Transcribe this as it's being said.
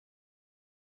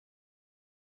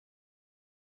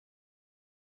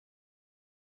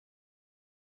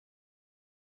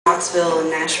Knoxville and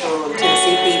Nashville and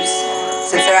Tennessee peeps,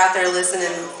 since they're out there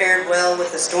listening, fared well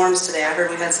with the storms today. I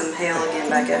heard we had some hail again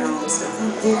back at home, so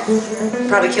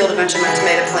probably killed a bunch of my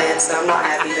tomato plants, so I'm not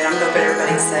happy, but I'm hoping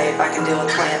everybody's safe. I can deal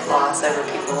with plant loss over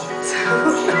people. So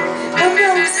hope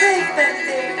y'all are safe back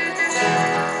there.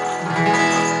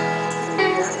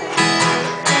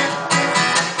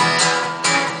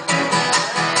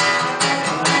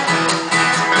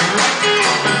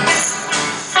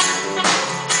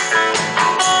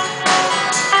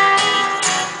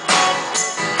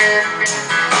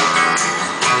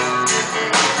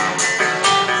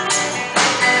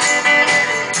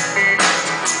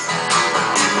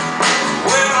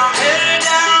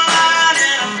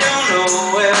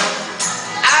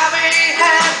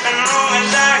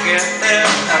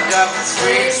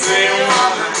 Sweet, sweet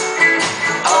woman,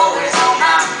 always on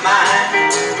my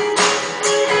mind.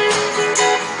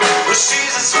 Well,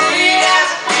 she's as sweet as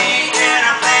a peach, and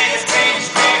I think it's peach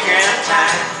picking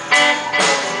time.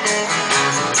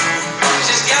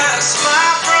 She's got a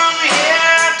smile from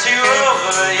here to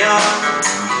over yonder,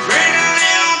 pretty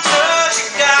little touch she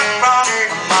got from her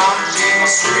mom. She's my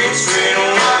sweet, sweet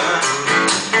woman,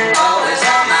 always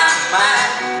on my mind.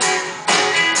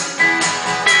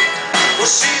 Well,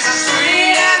 she's as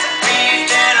sweet as a peach,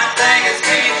 and I think it's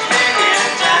peach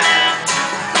picking time.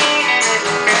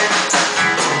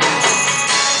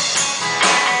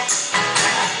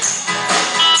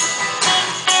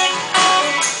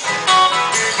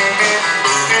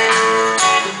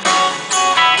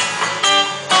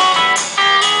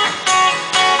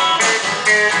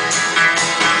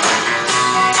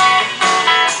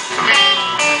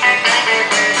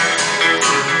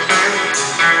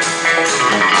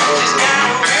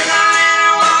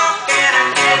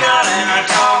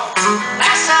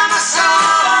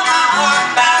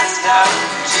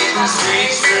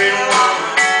 Sweet, sweet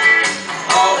woman,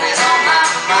 always on my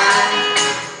mind.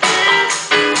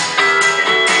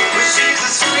 Well, she's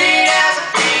as sweet as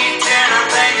a peach, and I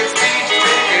think it's peach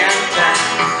picking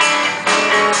time.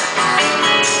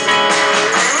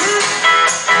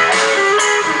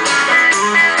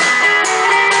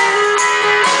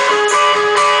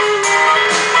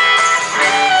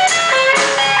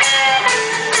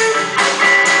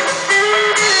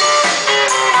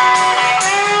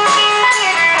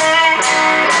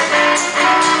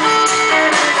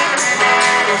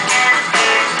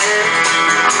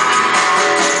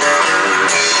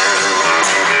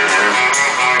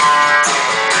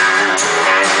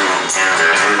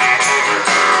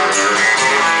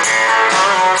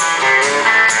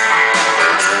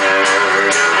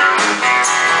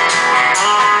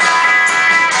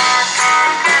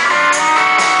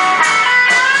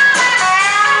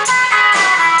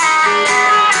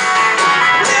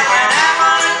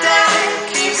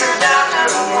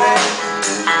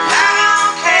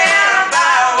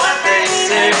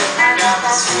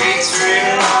 Sweet, sweet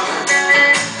woman,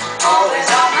 always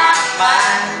on my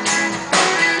mind.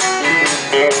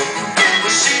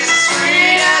 Well, she's as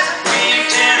sweet as a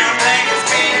peach, and I think it's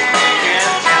peach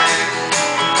picking time.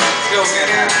 Let's go get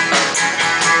her.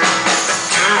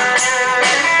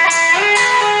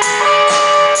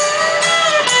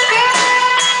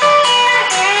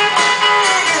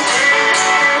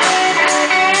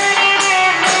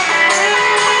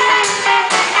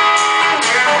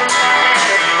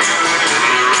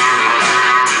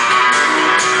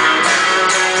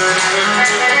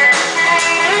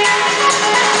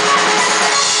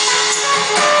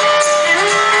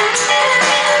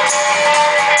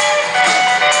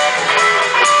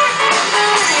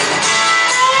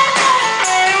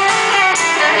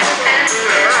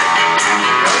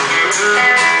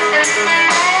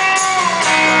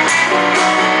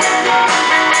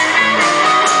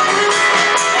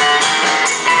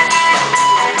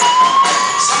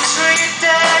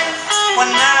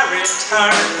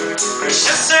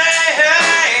 She'll say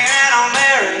hey and I'll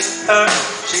marry her.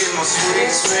 She's my sweet,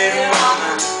 sweet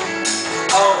woman,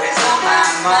 always on my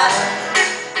mind.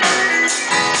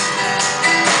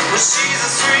 Well, she's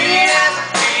as sweet as a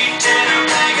peach, and I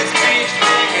think it's peach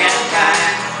picking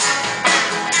time.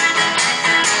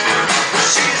 Well,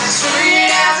 she's as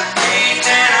sweet as a peach,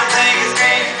 and I think it's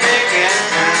peach picking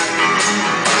time.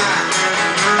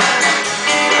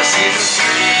 Well, she's as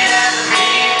sweet as a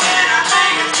peach, and I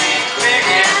think it's peach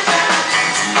picking time.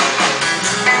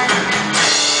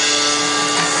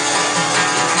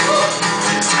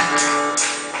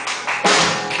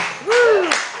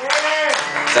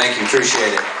 Thank you,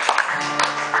 appreciate it.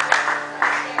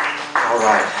 All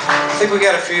right, I think we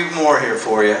got a few more here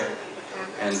for you,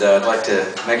 and I'd like to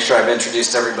make sure I've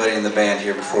introduced everybody in the band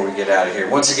here before we get out of here.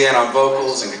 Once again, on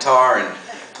vocals and guitar and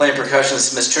playing percussion, this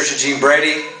is Miss Trisha Jean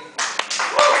Brady.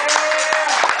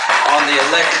 on the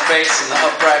electric bass and the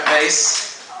upright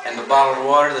bass and the bottled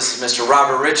water, this is Mr.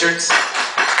 Robert Richards. Oh,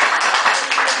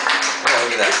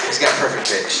 look at that, he's got perfect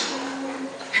pitch.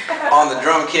 On the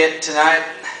drum kit tonight,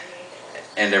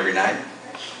 and every night.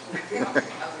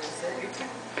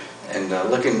 And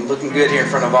looking good here in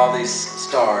front of all these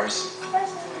stars.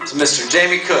 It's Mr.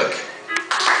 Jamie Cook.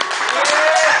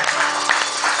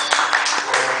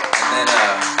 And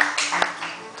then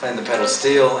playing the pedal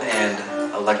steel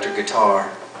and electric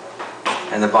guitar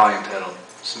and the volume pedal.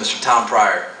 It's Mr. Tom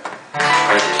Pryor.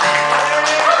 Right here.